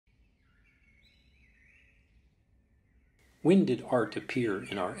When did art appear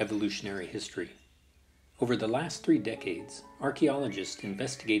in our evolutionary history? Over the last 3 decades, archaeologists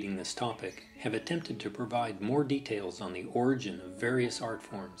investigating this topic have attempted to provide more details on the origin of various art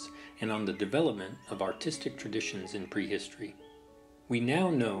forms and on the development of artistic traditions in prehistory. We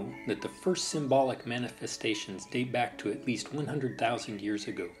now know that the first symbolic manifestations date back to at least 100,000 years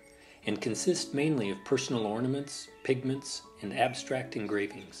ago and consist mainly of personal ornaments, pigments, and abstract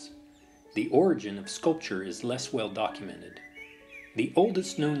engravings. The origin of sculpture is less well documented. The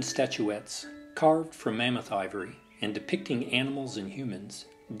oldest known statuettes, carved from mammoth ivory and depicting animals and humans,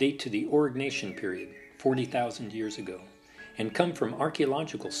 date to the Aurignacian period, 40,000 years ago, and come from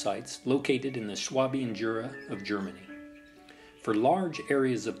archaeological sites located in the Swabian Jura of Germany. For large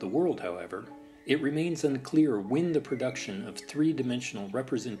areas of the world, however, it remains unclear when the production of three-dimensional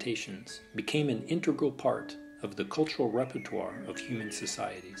representations became an integral part of the cultural repertoire of human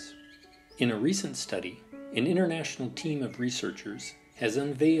societies. In a recent study, an international team of researchers has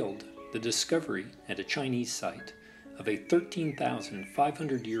unveiled the discovery at a Chinese site of a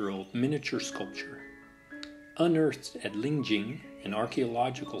 13,500-year-old miniature sculpture. Unearthed at Lingjing, an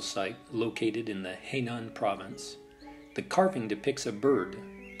archaeological site located in the Henan province, the carving depicts a bird,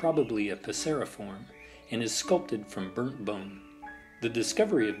 probably a passeriform, and is sculpted from burnt bone. The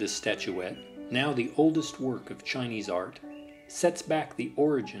discovery of this statuette, now the oldest work of Chinese art, sets back the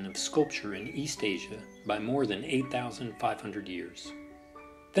origin of sculpture in East Asia by more than 8,500 years.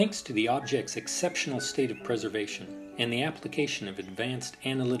 Thanks to the object's exceptional state of preservation and the application of advanced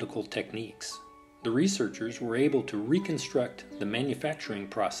analytical techniques, the researchers were able to reconstruct the manufacturing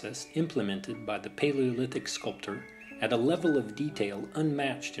process implemented by the Paleolithic sculptor at a level of detail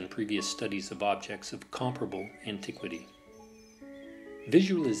unmatched in previous studies of objects of comparable antiquity.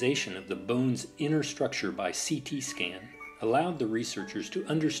 Visualization of the bone's inner structure by CT scan allowed the researchers to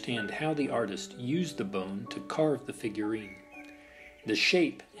understand how the artist used the bone to carve the figurine. The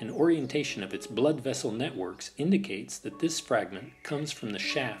shape and orientation of its blood vessel networks indicates that this fragment comes from the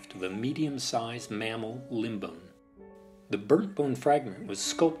shaft of a medium-sized mammal limb bone. The burnt bone fragment was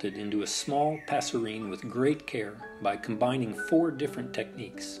sculpted into a small passerine with great care by combining 4 different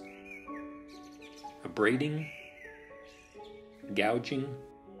techniques: abrading, gouging,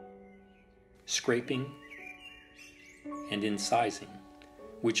 scraping, and incising,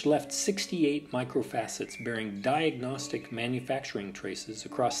 which left 68 microfacets bearing diagnostic manufacturing traces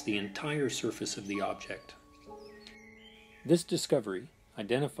across the entire surface of the object. This discovery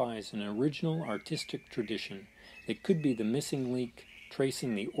identifies an original artistic tradition that could be the missing link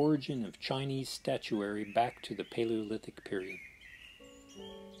tracing the origin of Chinese statuary back to the Paleolithic period.